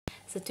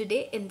So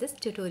today in this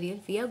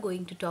tutorial we are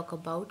going to talk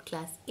about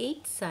Class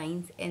 8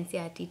 Science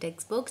NCERT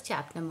textbook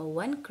chapter number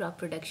 1 crop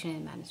production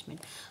and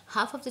management.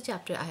 Half of the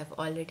chapter I have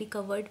already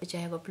covered, which I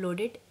have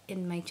uploaded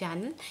in my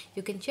channel.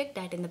 You can check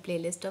that in the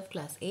playlist of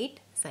Class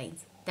 8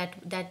 Science.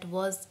 That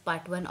was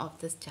part 1 of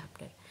this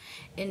chapter,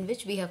 in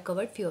which we have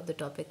covered few of the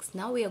topics.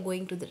 Now we are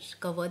going to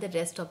cover the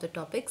rest of the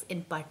topics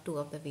in part 2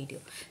 of the video.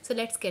 So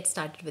let's get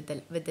started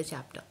with the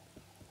chapter.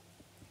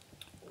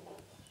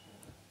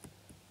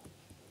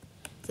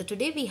 So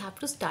today we have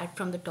to start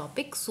from the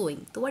topic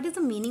sowing. So what is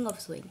the meaning of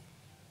sowing?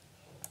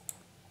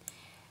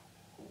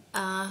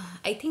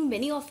 I think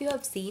many of you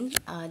have seen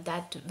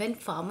that when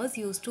farmers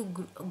used to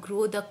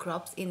grow the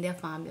crops in their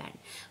farmland,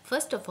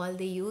 first of all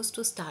they used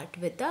to start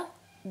with the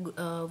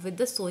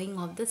sowing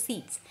of the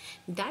seeds.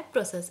 That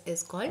process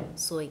is called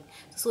sowing.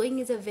 Sowing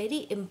is a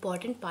very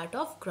important part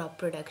of crop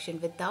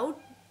production.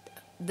 Without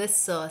this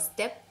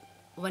step,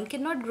 one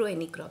cannot grow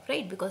any crop,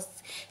 right? Because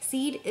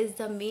seed is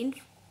the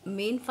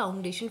main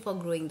foundation for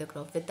growing the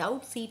crop.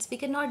 Without seeds we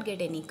cannot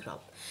get any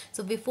crop.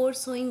 So before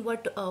sowing,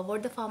 what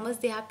the farmers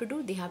they have to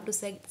do, they have to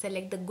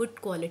select the good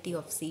quality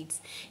of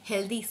seeds,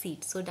 healthy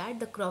seeds, so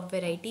that the crop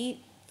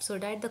variety, so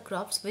that the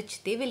crops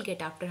which they will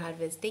get after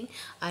harvesting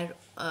are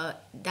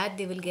that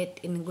they will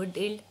get in good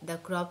yield. The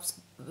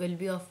crops will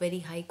be of very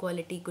high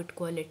quality, good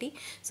quality.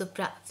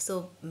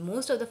 So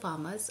most of the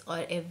farmers,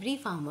 or every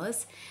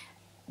farmers,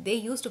 they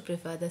used to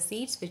prefer the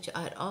seeds which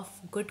are of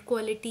good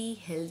quality,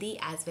 healthy,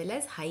 as well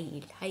as high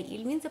yield. High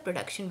yield means the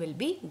production will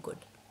be good,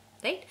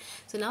 right?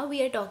 So now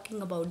we are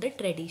talking about the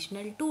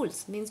traditional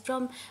tools, means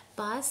from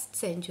past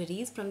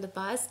centuries, from the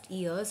past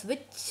years,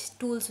 which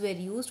tools were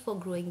used for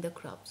growing the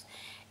crops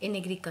in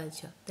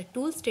agriculture. The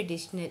tools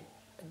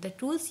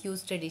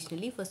used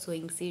traditionally for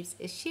sowing seeds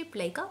is shaped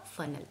like a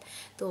funnel.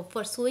 So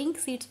for sowing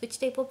seeds, which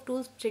type of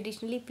tools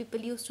traditionally people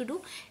used to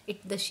do?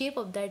 The shape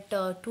of that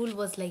tool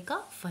was like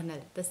a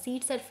funnel. The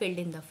seeds are filled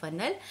in the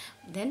funnel,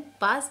 then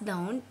passed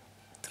down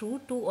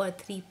through 2 or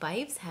 3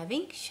 pipes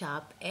having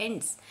sharp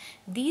ends.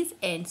 These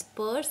ends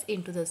pierce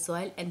into the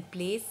soil and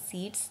place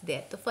seeds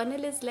there. The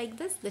funnel is like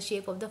this. The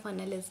shape of the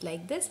funnel is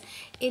like this.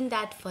 In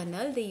that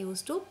funnel they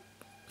used to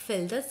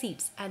fill the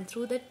seeds, and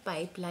through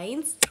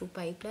pipelines,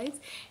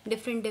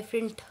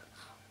 different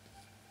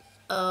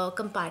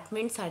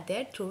compartments are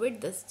there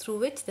through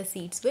which the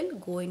seeds will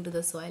go into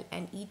the soil,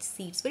 and each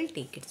seeds will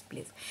take its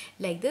place.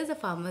 Like this the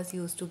farmers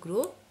used to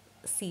grow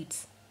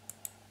seeds.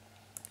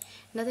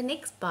 Now the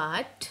next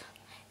part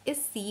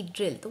is seed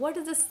drill. So what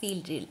is the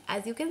seed drill?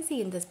 As you can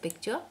see in this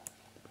picture,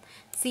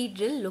 seed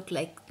drill looks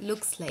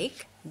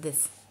like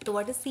this. So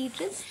what is seed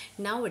drill?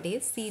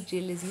 Nowadays seed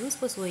drill is used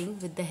for sowing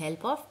with the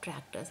help of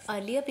tractors.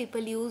 Earlier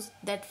people used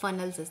that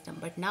funnel system,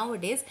 but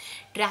nowadays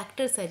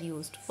tractors are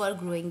used for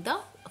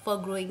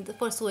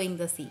sowing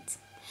the seeds.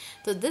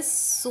 So this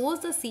sows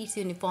the seeds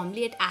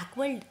uniformly at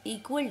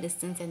equal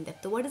distance and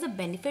depth. So what is the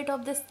benefit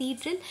of the seed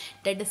drill?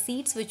 That the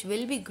seeds which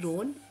will be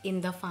grown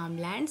in the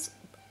farmlands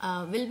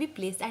will be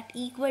placed at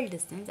equal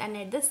distance and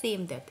at the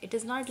same depth. It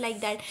is not like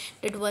that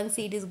one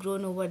seed is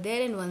grown over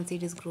there and one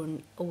seed is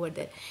grown over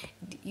there.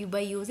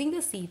 By using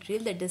the seed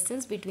drill, the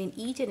distance between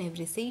each and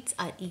every seeds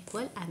are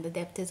equal and the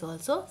depth is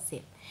also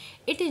same.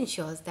 It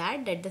ensures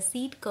that the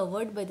seed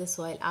covered by the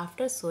soil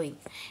after sowing.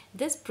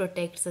 This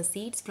protects the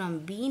seeds from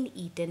being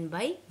eaten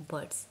by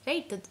birds,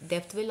 right? The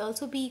depth will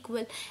also be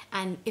equal,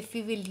 and if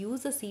we will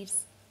use the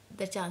seeds,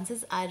 the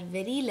chances are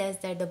very less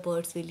that the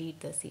birds will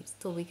eat the seeds.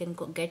 So we can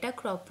get a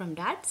crop from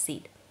that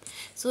seed.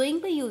 Sowing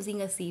by using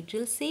a seed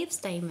drill saves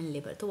time and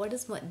labor. So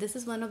this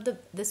was one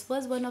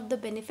of the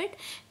benefit,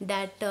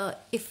 that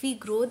if we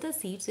grow the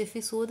seeds, if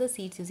we sow the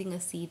seeds using a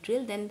seed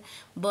drill, then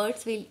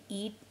birds will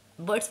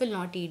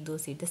not eat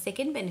those seeds. The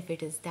second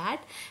benefit is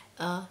that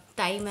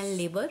time and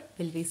labor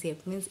will be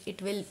saved. Means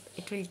it will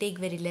take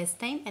very less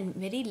time and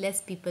very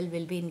less people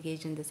will be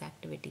engaged in this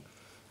activity.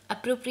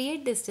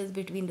 Appropriate distance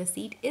between the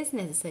seed is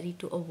necessary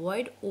to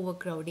avoid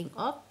overcrowding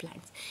of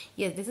plants.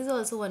 Yes, this is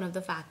also one of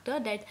the factor,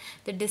 that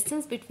the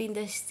distance between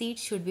the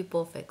seeds should be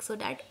perfect, so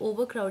that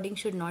overcrowding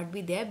should not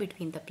be there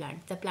between the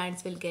plants. The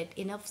plants will get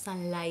enough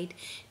sunlight,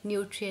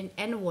 nutrient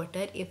and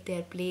water if they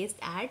are placed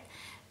at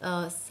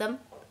some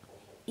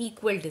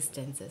equal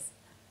distances.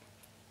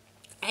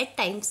 At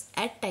times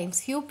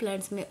few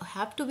plants may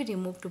have to be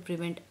removed to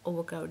prevent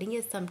overcrowding.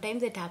 Yes,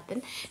 sometimes it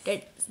happens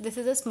that this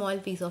is a small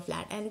piece of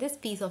land, and this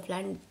piece of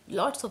land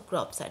lots of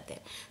crops are there.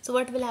 So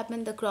what will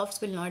happen? The crops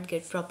will not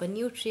get proper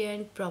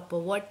nutrient, proper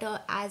water,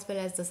 as well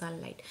as the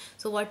sunlight.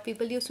 So what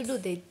people used to do,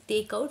 they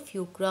take out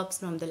few crops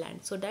from the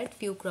land so that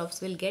few crops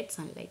will get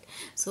sunlight.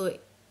 So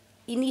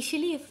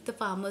initially, if the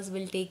farmers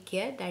will take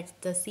care that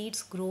the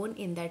seeds grown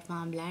in that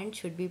farmland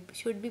should be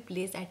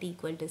placed at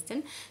equal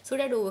distance, so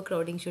that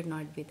overcrowding should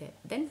not be there,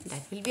 then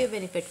that will be a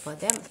benefit for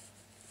them.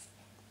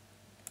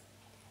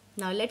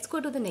 Now let's go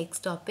to the next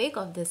topic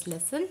of this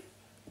lesson,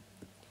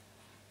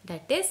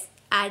 that is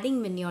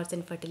adding manures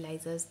and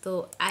fertilizers.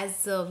 So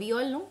as we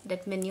all know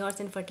that manures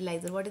and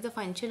fertilizers, what is the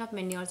function of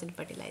manures and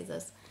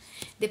fertilizers?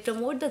 They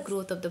promote the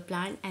growth of the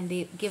plant and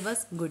they give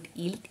us good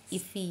yield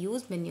if we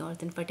use manures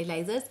and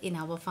fertilizers in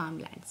our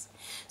farmlands.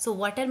 So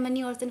what are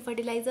manures and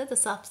fertilizers? The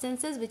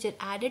substances which are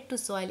added to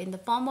soil in the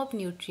form of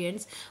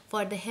nutrients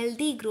for the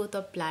healthy growth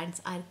of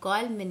plants are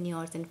called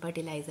manures and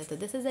fertilizers. So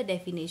this is a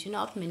definition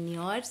of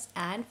manures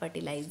and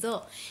fertilizer.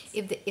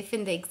 If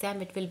in the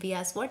exam it will be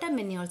asked what are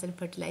manures and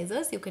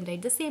fertilizers, you can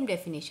write the same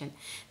definition.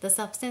 The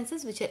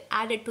substances which are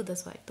added to the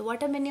soil. So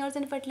what are manures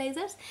and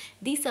fertilizers?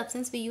 These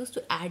substances we use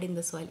to add in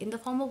the soil in the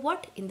form of what?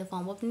 In the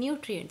form of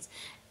nutrients.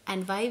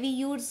 And why we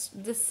use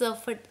this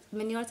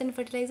manures and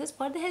fertilizers?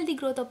 For the healthy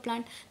growth of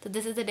plant. So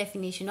this is the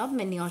definition of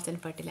manures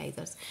and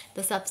fertilizers.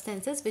 The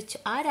substances which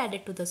are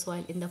added to the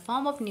soil in the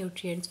form of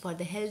nutrients for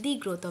the healthy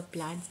growth of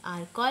plants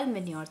are called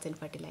manures and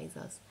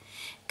fertilizers.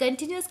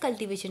 Continuous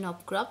cultivation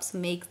of crops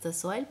makes the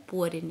soil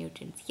poor in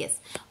nutrients. Yes,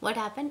 what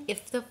happens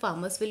if the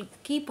farmers will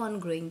keep on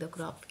growing the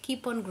crop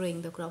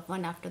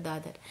one after the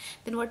other,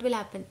 then what will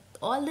happen?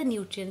 All the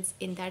nutrients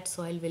in that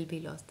soil will be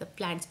lost. The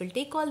plants will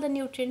take all the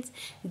nutrients.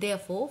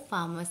 Therefore,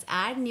 farmers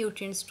add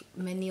nutrients,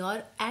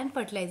 manure and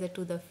fertilizer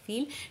to the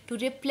field to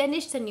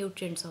replenish the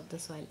nutrients of the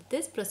soil.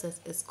 This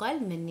process is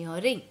called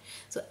manuring.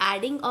 So,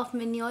 adding of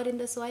manure in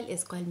the soil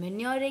is called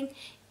manuring.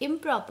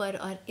 Improper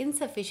or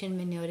insufficient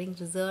manuring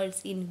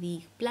results in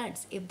weak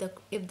plants. If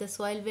the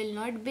soil will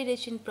not be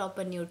rich in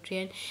proper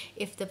nutrient,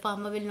 if the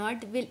farmer will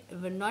not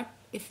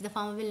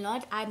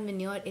add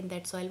manure in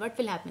that soil, what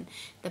will happen?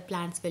 The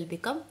plants will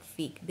become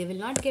weak. They will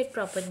not get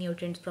proper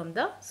nutrients from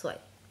the soil.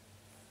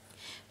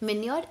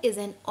 Manure is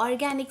an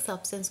organic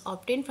substance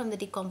obtained from the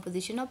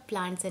decomposition of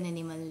plants and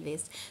animal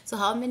waste. So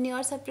how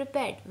manures are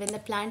prepared? When the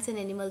plants and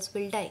animals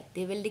will die,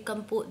 they will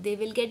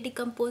get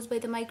decomposed by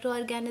the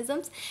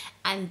microorganisms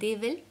and they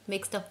will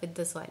mixed up with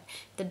the soil.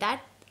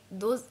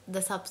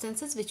 The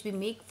substances which we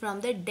make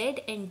from the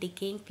dead and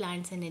decaying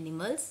plants and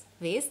animals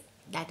waste,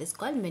 that is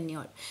called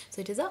manure.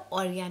 So it is an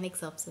organic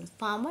substance.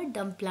 Farmer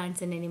dump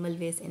plants and animal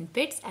waste in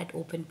pits at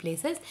open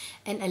places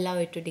and allow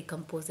it to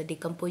decompose. The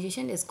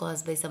decomposition is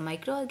caused by some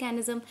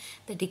microorganism.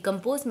 The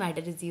decomposed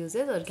matter is used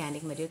as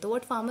organic material. So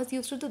what farmers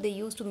used to do, they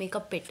used to make a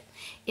pit.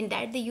 In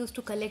that they used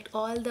to collect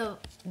all the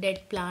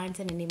dead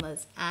plants and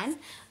animals, and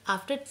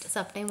after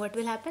some time what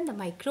will happen? The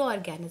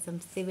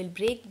microorganisms, they will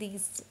break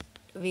these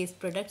waste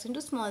products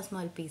into small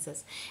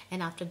pieces,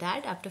 and after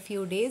that, after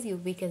few days,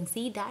 we can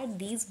see that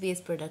these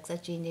waste products are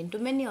changed into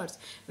manures,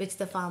 which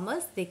the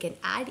farmers they can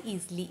add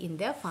easily in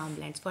their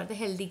farmlands for the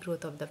healthy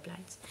growth of the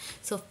plants.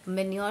 So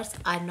manures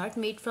are not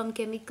made from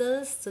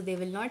chemicals, so they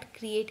will not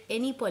create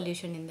any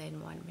pollution in the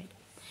environment.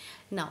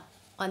 Now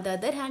on the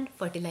other hand,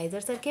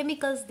 fertilizers are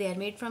chemicals. They are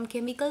made from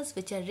chemicals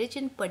which are rich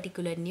in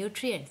particular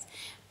nutrients.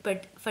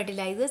 But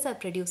fertilizers are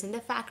produced in the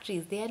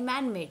factories. They are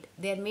man-made.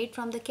 They are made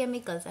from the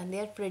chemicals and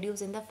they are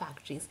produced in the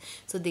factories.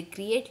 So they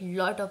create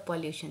lot of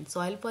pollution,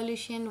 soil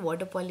pollution,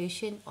 water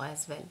pollution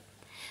as well.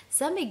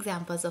 Some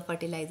examples of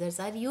fertilizers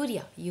are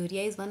urea.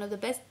 Urea is one of the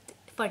best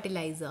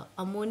fertilizer.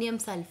 Ammonium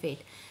sulfate,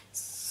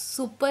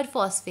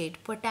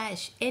 superphosphate,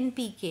 potash,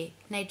 NPK,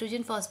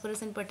 nitrogen,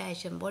 phosphorus and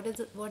potassium. What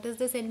is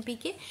this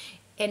NPK?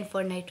 N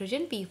for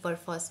nitrogen, P for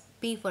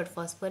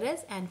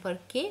phosphorus, and for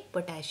K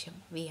potassium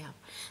we have.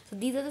 So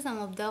these are some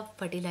of the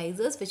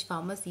fertilizers which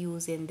farmers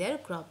use in their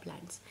crop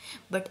plants.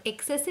 But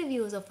excessive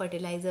use of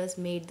fertilizers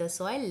made the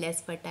soil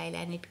less fertile,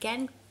 and it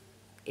can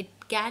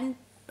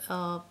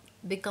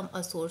become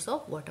a source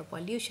of water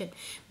pollution,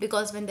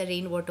 because when the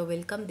rainwater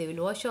will come, they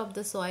will wash off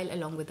the soil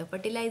along with the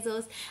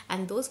fertilizers,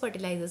 and those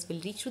fertilizers will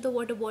reach to the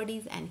water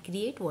bodies and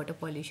create water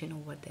pollution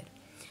over there.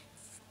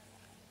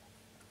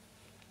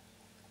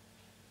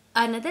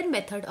 Another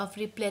method of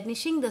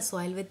replenishing the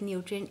soil with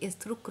nutrient is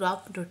through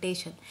crop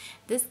rotation.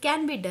 This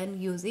can be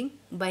done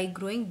by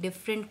growing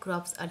different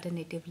crops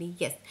alternatively.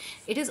 Yes,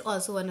 it is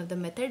also one of the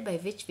method by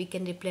which we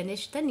can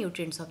replenish the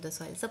nutrients of the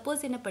soil.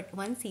 Suppose in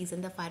one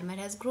season the farmer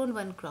has grown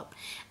one crop,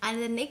 and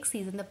in the next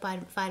season the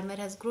farmer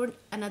has grown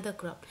another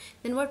crop.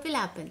 Then what will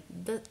happen?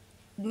 The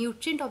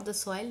nutrient of the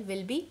soil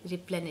will be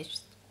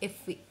replenished if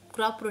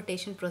crop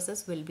rotation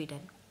process will be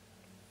done.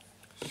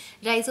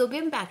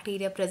 Rhizobium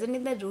bacteria present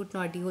in the root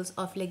nodules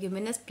of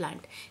leguminous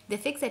plant. They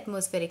fix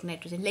atmospheric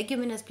nitrogen.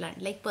 Leguminous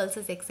plant like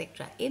pulses,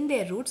 etc. In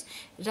their roots,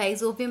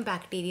 rhizobium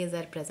bacteria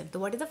are present. So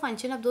what is the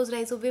function of those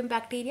rhizobium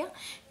bacteria?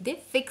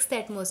 They fix the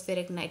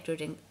atmospheric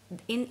nitrogen.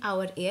 In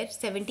our air,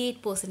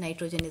 78%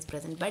 nitrogen is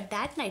present, but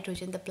that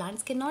nitrogen the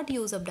plants cannot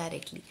use up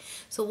directly.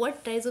 So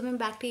what rhizobium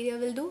bacteria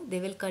will do?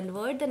 They will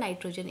convert the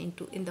nitrogen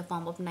in the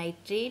form of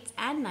nitrates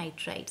and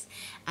nitrites,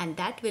 and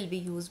that will be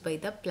used by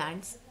the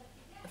plants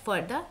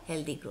for the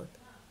healthy growth.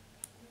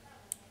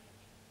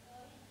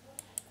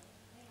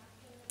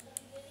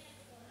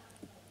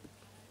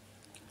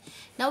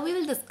 Now we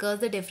will discuss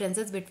the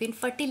differences between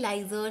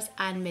fertilizers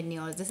and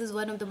manures. This is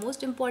one of the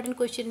most important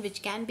question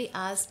which can be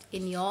asked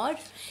in your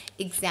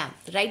exam.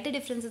 Write the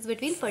differences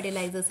between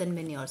fertilizers and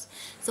manures.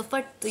 So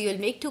you will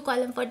make 2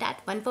 columns for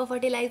that, one for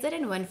fertilizer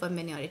and one for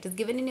manure. It is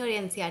given in your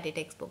NCERT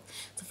textbook.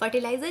 So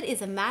fertilizer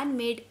is a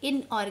man-made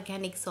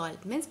inorganic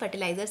salt. Means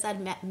fertilizers are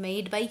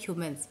made by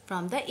humans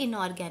from the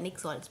inorganic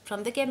salts,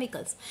 from the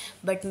chemicals.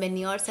 But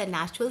manures are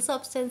natural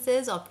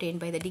substances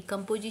obtained by the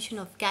decomposition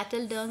of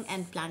cattle dung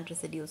and plant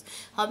residues.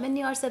 How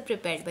manures are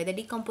prepared? By the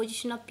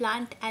decomposition of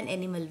plant and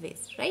animal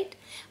waste, right?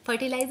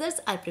 Fertilizers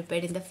are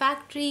prepared in the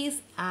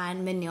factories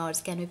and manures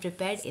can be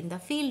prepared in the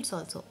fields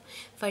also.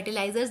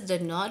 Fertilizers do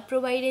not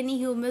provide any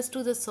humus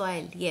to the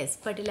soil. Yes,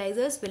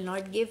 fertilizers will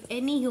not give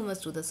any humus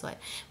to the soil,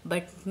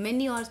 but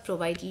manures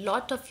provide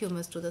lot of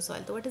humus to the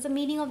soil. So what is the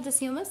meaning of this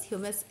humus?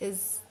 Humus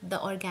is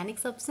the organic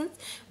substance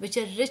which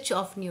are rich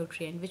of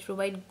nutrient, which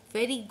provide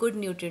very good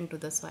nutrient to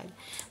the soil.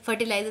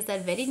 Fertilizers are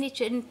very rich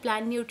in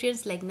plant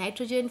nutrients like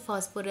nitrogen,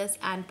 phosphorus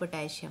and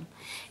potassium.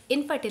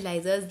 In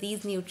fertilizers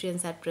these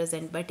nutrients are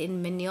present, but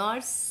in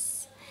manures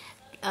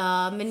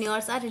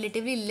manures are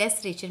relatively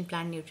less rich in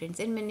plant nutrients.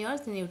 In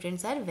manures the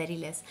nutrients are very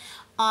less.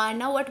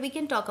 Now what we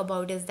can talk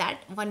about is that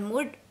one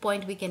more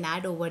point we can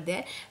add over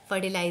there.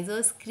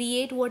 Fertilizers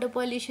create water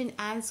pollution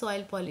and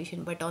soil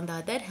pollution, but on the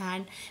other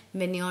hand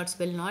manures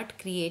will not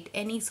create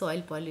any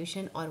soil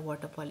pollution or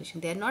water pollution.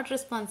 They are not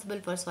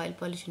responsible for soil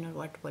pollution or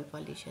water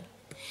pollution.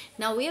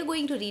 Now we are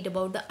going to read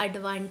about the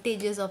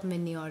advantages of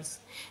manures.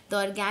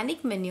 The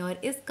organic manure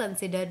is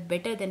considered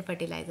better than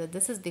fertilizer.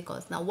 This is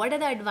because, now what are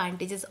the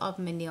advantages of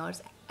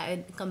manures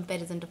in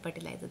comparison to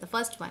fertilizer? The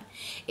first one,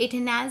 it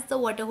enhances the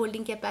water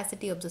holding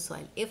capacity of the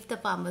soil. If the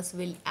farmers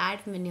will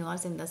add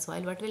manures in the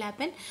soil, what will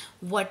happen?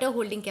 Water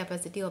holding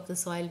capacity of the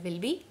soil will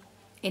be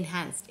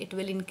enhanced. It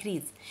will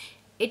increase.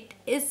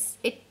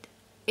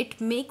 It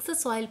makes the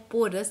soil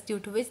porous, due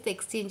to which the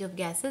exchange of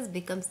gases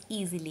becomes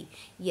easily.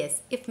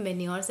 Yes, if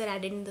manures are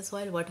added in the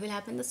soil, what will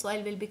happen? The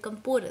soil will become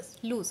porous,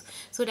 loose,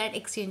 so that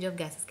exchange of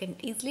gases can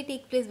easily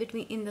take place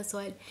in the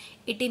soil.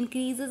 It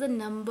increases the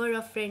number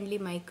of friendly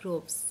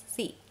microbes.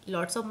 See,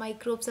 lots of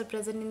microbes are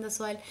present in the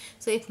soil.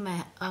 So if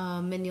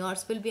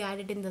manures will be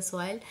added in the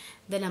soil,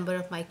 the number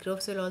of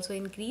microbes will also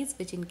increase,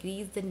 which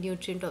increase the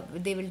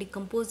nutrient they will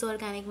decompose the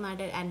organic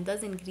matter and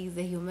thus increase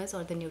the humus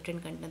or the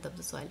nutrient content of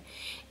the soil.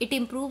 It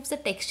improves the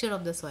texture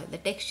of the soil. The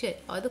texture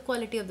or the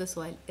quality of the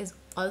soil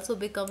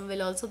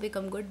will also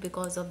become good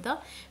because of the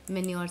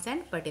manures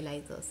and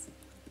fertilizers.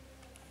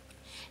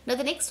 Now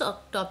the next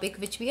topic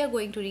which we are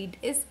going to read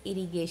is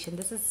irrigation.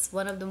 This is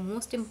one of the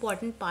most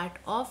important part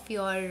of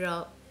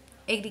your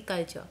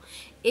agriculture.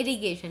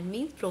 Irrigation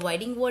means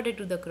providing water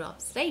to the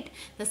crops, right?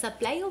 The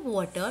supply of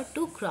water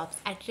to crops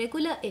at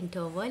regular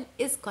interval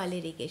is called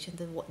irrigation.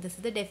 This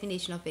is the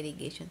definition of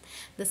irrigation.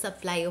 The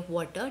supply of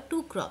water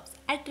to crops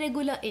at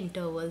regular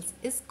intervals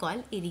is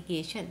called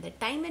irrigation. The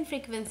time and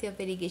frequency of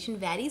irrigation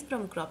varies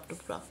from crop to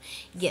crop.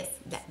 Yes,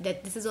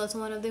 this is also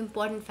one of the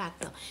important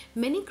factor.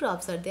 Many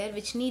crops are there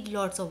which need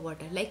lots of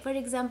water, like for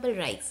example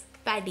rice,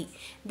 paddy.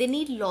 They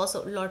need lots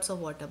of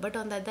water, but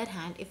on the other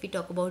hand if we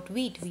talk about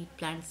wheat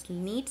plants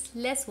needs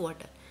less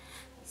water.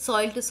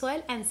 Soil to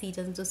soil and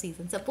season to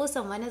season. Suppose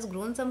someone has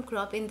grown some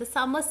crop in the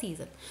summer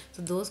season,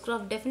 so those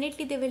crops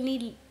definitely they will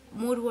need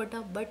more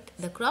water, but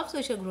the crops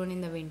which are grown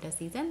in the winter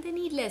season, they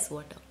need less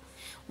water.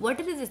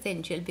 Water is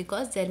essential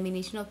because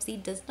germination of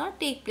seed does not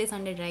take place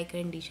under dry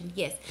condition.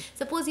 Yes,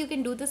 suppose you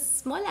can do this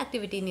small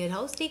activity in your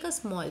house. Take a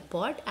small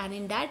pot and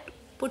in that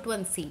put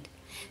one seed.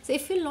 So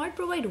if you will not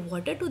provide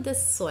water to the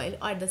soil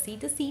or the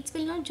seeds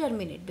will not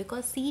germinate,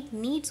 because seed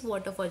needs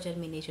water for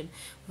germination.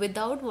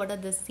 Without water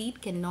the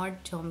seed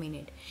cannot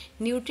germinate.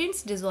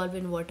 Nutrients dissolved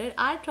in water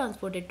are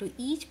transported to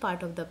each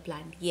part of the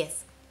plant.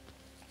 Yes,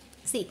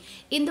 see,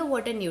 in the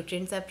water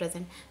nutrients are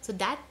present, so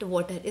that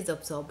water is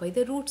absorbed by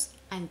the roots,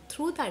 and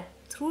through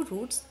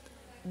roots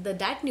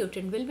that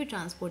nutrient will be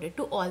transported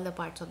to all the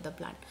parts of the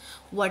plant.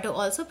 Water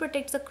also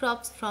protects the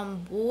crops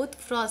from both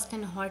frost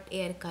and hot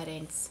air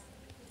currents.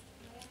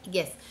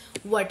 Yes,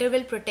 water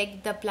will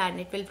protect the plant.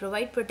 It will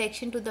provide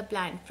protection to the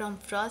plant from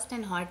frost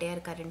and hot air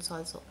currents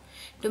also.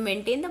 To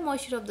maintain the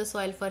moisture of the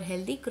soil for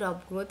healthy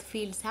crop growth,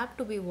 fields have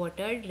to be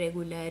watered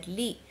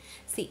regularly.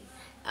 See,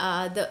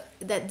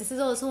 this is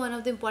also one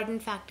of the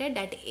important factor,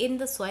 that in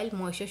the soil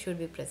moisture should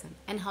be present.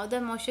 And how the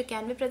moisture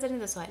can be present in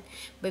the soil?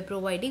 By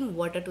providing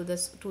water to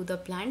the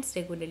plants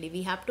regularly.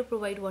 We have to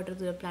provide water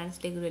to the plants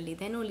regularly,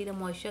 then only the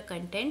moisture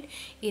content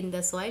in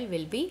the soil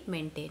will be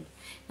maintained.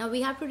 Now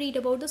we have to read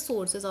about the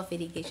sources of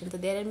irrigation. So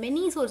there are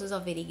many sources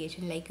of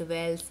irrigation like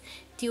wells,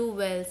 tube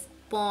wells,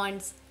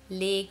 ponds,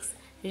 lakes,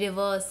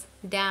 rivers,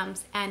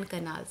 dams and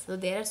canals. So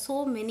there are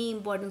so many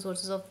important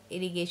sources of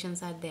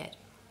irrigations are there.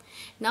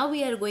 Now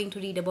we are going to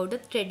read about the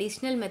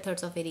traditional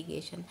methods of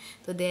irrigation.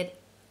 So in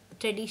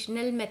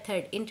traditional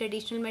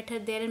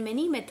method there are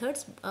many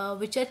methods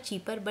which are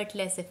cheaper but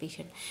less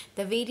efficient.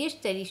 The various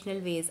traditional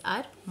ways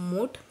are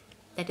moat,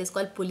 that is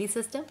called pulley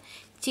system,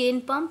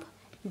 chain pump,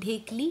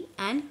 dhekli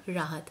and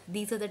rahat.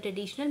 These are the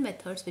traditional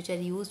methods which are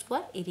used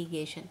for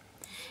irrigation.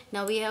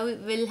 Now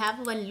will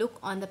have one look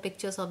on the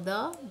pictures of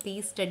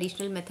these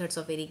traditional methods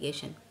of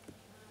irrigation.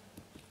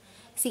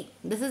 See,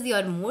 this is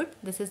your mode,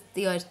 this is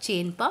your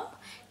chain pump,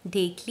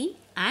 Dekli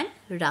and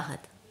Rahat.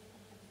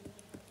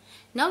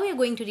 Now we are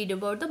going to read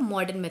about the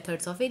modern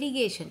methods of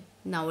irrigation.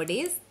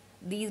 Nowadays,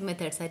 these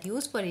methods are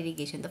used for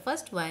irrigation. The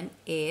first one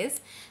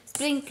is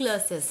sprinkler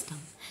system.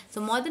 So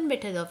modern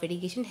methods of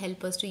irrigation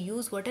help us to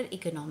use water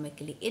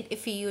economically.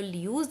 If you will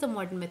use the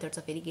modern methods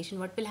of irrigation,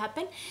 what will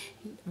happen?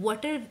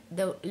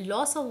 The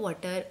loss of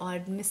water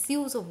or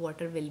misuse of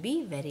water will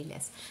be very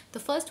less. The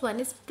first one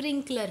is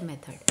sprinkler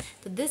method.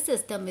 So this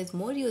system is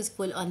more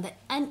useful on the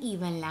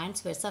uneven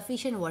lands where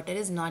sufficient water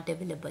is not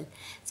available.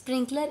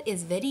 Sprinkler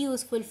is very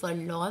useful for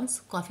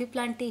lawns, coffee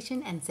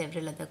plantation and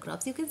several other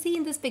crops. You can see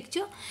in this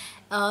picture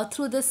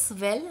through this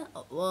well,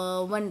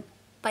 one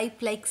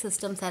pipe-like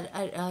systems are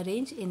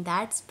arranged. In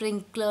that,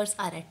 sprinklers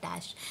are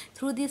attached.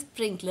 Through these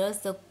sprinklers,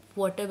 the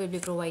water will be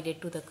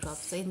provided to the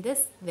crops. So in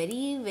this,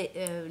 very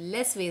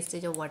less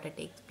wastage of water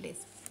takes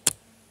place.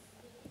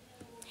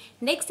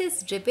 Next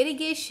is drip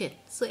irrigation.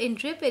 So in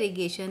drip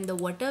irrigation, the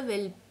water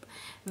will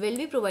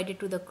be provided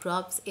to the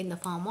crops in the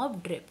form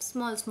of drip.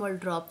 Small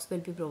drops will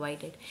be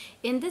provided.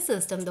 In this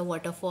system, the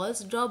water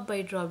falls drop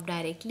by drop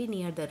directly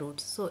near the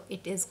roots. So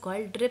it is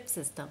called drip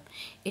system.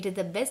 It is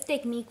the best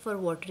technique for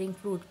watering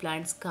fruit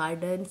plants,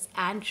 gardens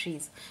and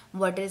trees.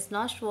 Water is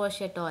not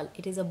washed at all.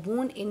 It is a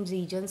boon in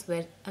regions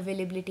where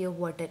availability of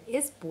water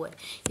is poor.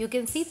 You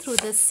can see through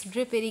this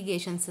drip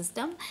irrigation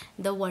system,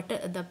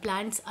 the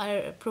plants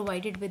are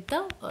provided with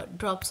the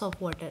drops of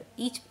water.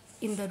 Each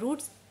in the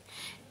roots,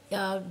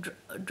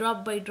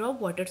 drop by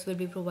drop water will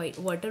be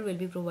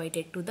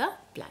provided to the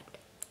plant.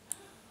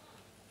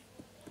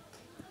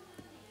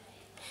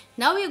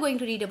 Now we are going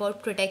to read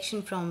about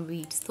protection from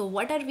weeds. So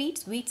what are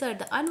weeds? Weeds are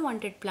the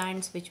unwanted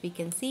plants which we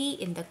can see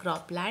in the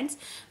croplands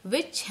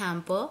which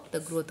hamper the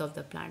growth of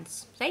the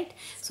plants, right?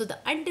 So the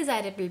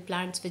undesirable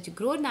plants which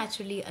grow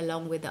naturally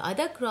along with the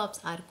other crops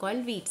are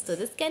called weeds. So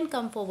this can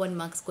come for 1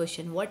 marks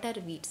question. What are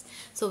weeds?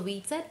 So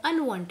weeds are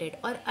unwanted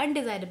or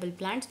undesirable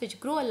plants which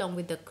grow along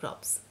with the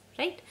crops.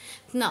 Right?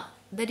 Now,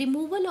 the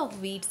removal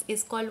of weeds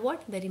is called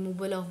what? The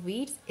removal of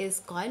weeds is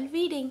called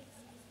weeding.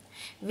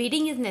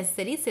 Weeding is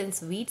necessary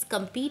since weeds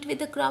compete with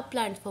the crop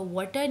plants for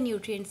water,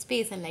 nutrient,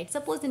 space and light.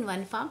 Suppose in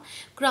one farm,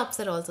 crops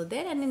are also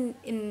there and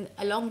in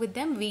along with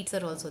them, weeds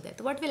are also there.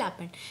 So what will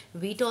happen?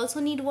 Wheat also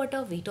need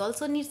water, wheat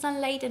also need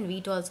sunlight and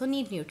wheat also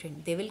need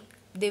nutrient.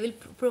 They will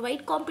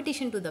provide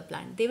competition to the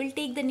plant. They will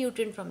take the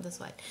nutrient from the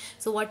soil.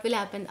 So what will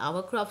happen?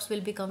 Our crops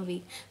will become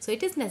weak. So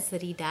it is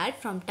necessary that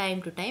from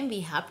time to time we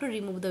have to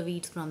remove the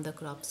weeds from the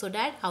crops so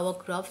that our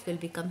crops will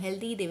become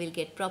healthy. They will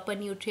get proper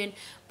nutrient,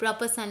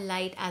 proper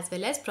sunlight as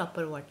well as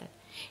proper water.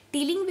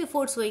 Tilling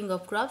before sowing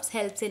of crops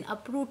helps in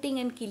uprooting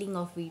and killing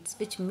of weeds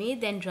which may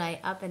then dry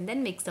up and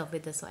then mix up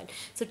with the soil.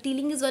 So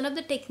tilling is one of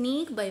the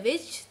technique by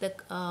which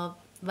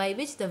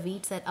the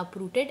weeds are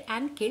uprooted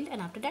and killed,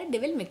 and after that they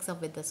will mix up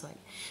with the soil.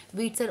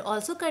 Weeds are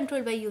also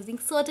controlled by using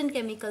certain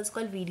chemicals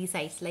called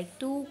weedicides like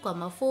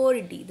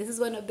 2,4-D. This is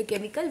one of the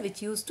chemical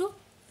which used to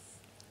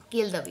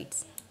kill the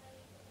weeds.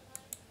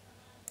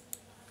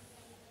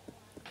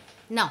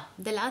 Now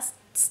the last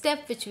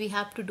step which we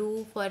have to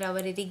do for our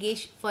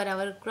irrigation, for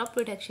our crop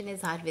protection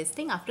is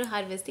harvesting. After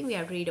harvesting we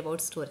have to read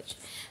about storage.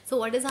 So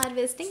what is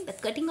harvesting? The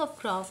cutting of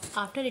crop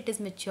after it is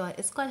mature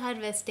is called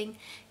harvesting.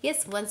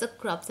 Yes, once the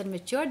crops are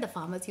mature, the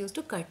farmers used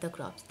to cut the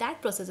crops.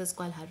 That process is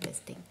called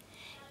harvesting.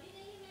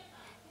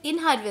 In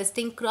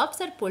harvesting,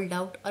 crops are pulled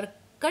out or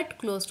cut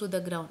close to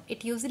the ground.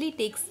 It usually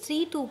takes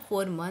 3 to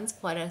 4 months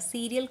for our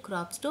cereal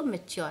crops to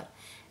mature,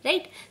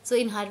 right? So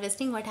in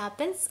harvesting what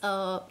happens?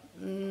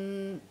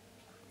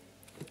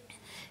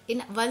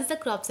 Once the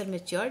crops are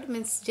matured,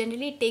 means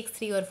generally it takes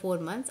 3 or 4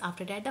 months.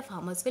 After that the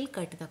farmers will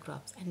cut the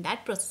crops and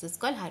that process is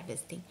called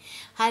harvesting.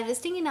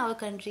 Harvesting in our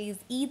country is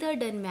either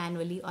done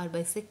manually or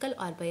by sickle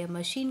or by a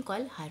machine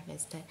called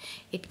harvester.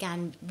 It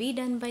can be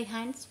done by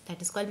hands, that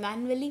is called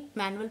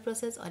manual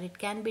process, or it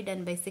can be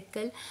done by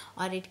sickle,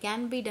 or it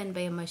can be done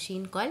by a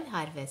machine called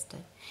harvester.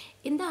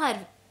 In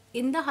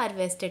the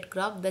harvested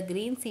crop, the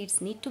grain seeds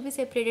need to be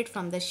separated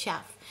from the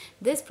chaff.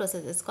 This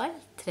process is called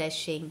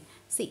threshing.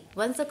 See,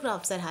 once the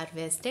crops are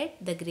harvested,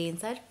 the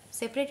grains are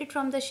separated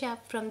from the chaff,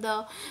 from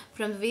the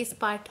waste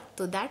part.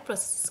 So that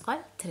process is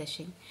called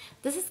threshing.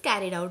 This is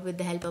carried out with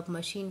the help of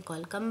machine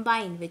called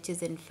combine, which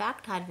is in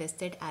fact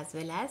harvested as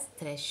well as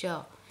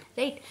thresher.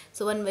 Right?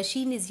 So one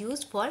machine is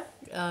used for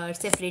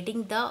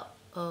separating the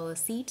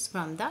seeds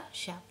from the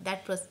chaff.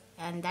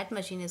 That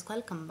machine is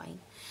called combine.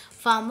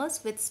 Farmers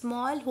with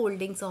small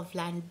holdings of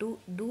land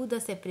do the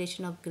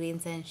separation of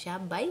grains and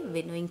chaff by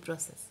winnowing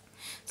process.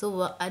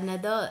 So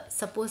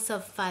suppose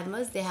some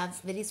farmers, they have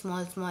very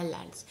small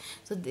lands,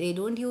 so they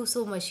don't use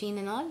machine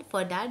and all.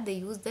 For that they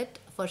use that,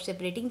 for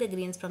separating the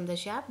grains from the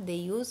chaff they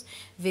use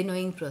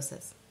winnowing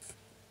process.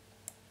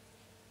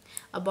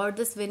 About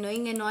this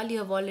winnowing and all you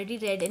have already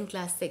read in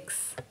class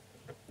 6.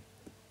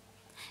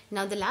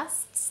 Now the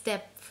last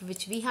step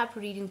which we have to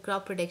read in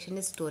crop protection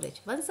is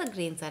storage. Once the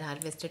grains are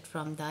harvested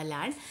from the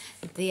land,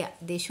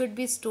 they should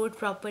be stored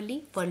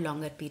properly for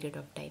longer period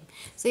of time.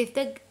 So if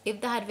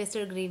the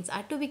harvested grains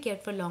are to be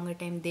kept for longer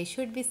time, they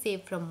should be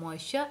safe from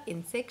moisture,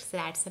 insects,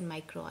 rats and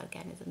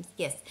microorganisms.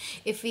 Yes,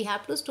 if we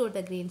have to store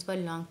the grains for a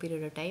long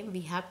period of time,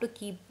 we have to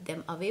keep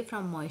them away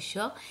from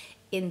moisture,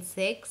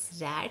 insects,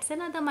 rats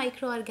and other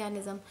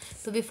microorganisms.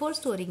 So before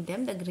storing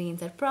them, the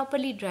grains are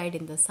properly dried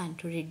in the sun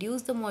to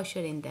reduce the moisture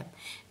in them.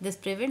 This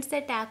prevents the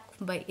attack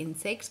by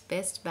insects,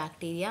 pests,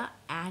 bacteria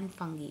and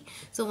fungi.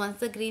 So once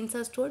the grains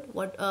are stored,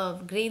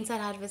 grains are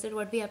harvested,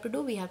 what we have to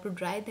do, we have to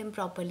dry them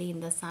properly in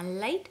the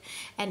sunlight,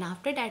 and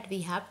after that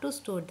we have to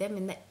store them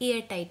in the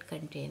airtight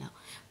container.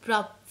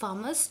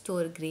 Farmers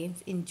store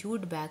grains in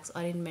jute bags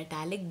or in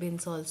metallic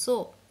bins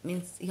also.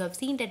 Means you have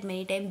seen that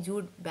many times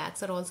jute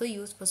bags are also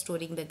used for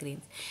storing the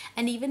grains,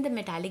 and even the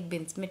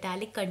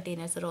metallic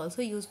containers are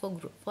also used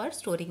for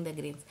storing the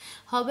grains.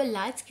 However,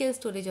 large scale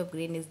storage of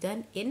grain is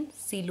done in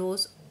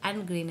silos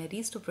and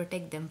granaries to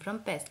protect them from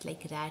pests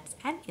like rats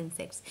and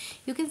insects.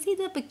 You can see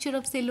the picture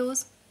of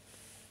silos.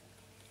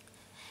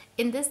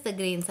 In this, the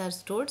grains are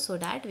stored so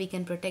that we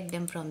can protect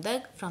them from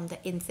the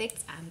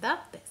insects and the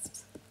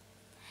pests.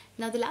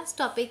 Now the last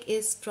topic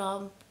is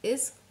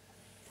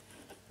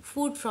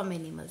food from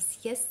animals.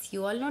 Yes,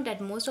 you all know that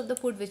most of the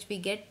food which we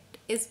get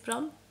is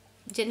from,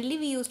 generally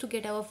we used to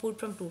get our food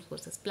from two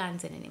sources,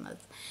 plants and animals.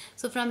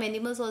 So from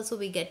animals also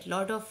we get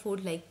lot of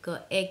food like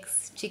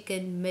eggs,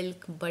 chicken,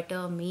 milk,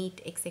 butter,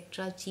 meat,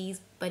 etc.,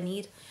 cheese,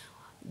 paneer.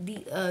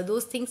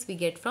 Those things we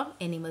get from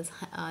animals.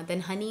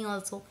 Then honey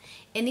also.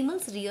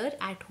 Animals reared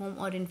at home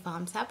or in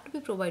farms have to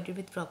be provided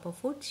with proper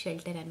food,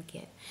 shelter and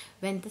care.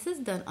 When this is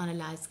done on a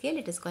large scale,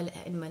 it is called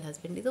animal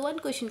husbandry. So one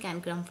question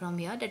can come from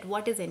here, that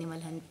what is animal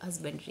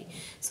husbandry?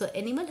 So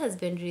animal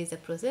husbandry is a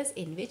process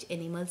in which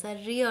animals are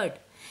reared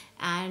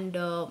and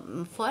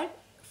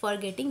for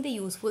getting the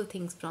useful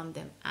things from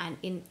them,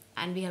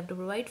 and we have to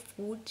provide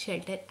food,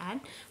 shelter and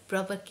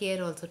proper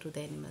care also to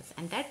the animals,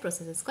 and that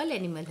process is called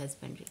animal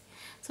husbandry.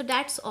 So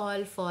that's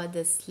all for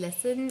this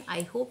lesson.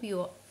 I hope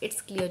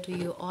it's clear to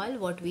you all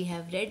what we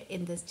have read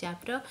in this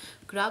chapter,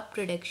 crop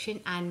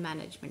production and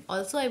management.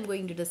 Also, I'm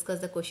going to discuss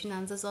the question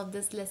answers of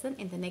this lesson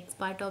in the next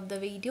part of the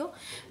video,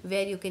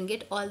 where you can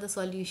get all the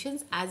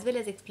solutions as well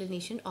as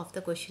explanation of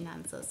the question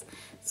answers.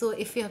 So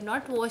if you have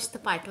not watched the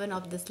part 1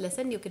 of this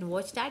lesson, you can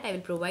watch that. I will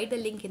provide the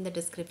link in the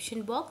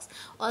description box.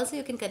 Also,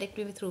 you can connect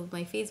with me through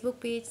my Facebook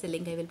page. The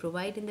link I will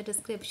provide in the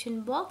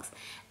description box.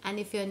 And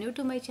if you are new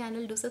to my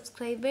channel, do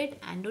subscribe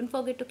it and don't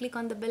forget to click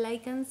on the bell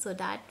icon so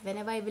that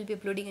whenever I will be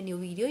uploading a new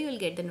video, you will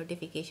get the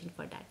notification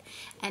for that.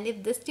 And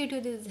if this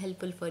tutorial is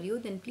helpful for you,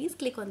 then please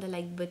click on the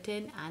like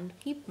button and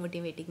keep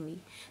motivating me.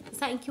 So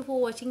thank you for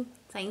watching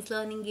Science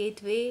Learning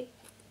Gateway,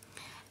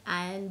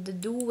 and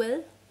do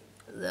well.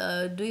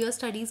 Do your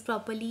studies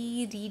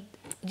properly,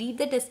 read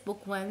the test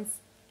book once,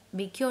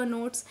 make your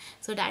notes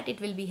so that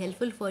it will be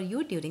helpful for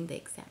you during the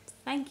exams.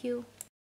 Thank you.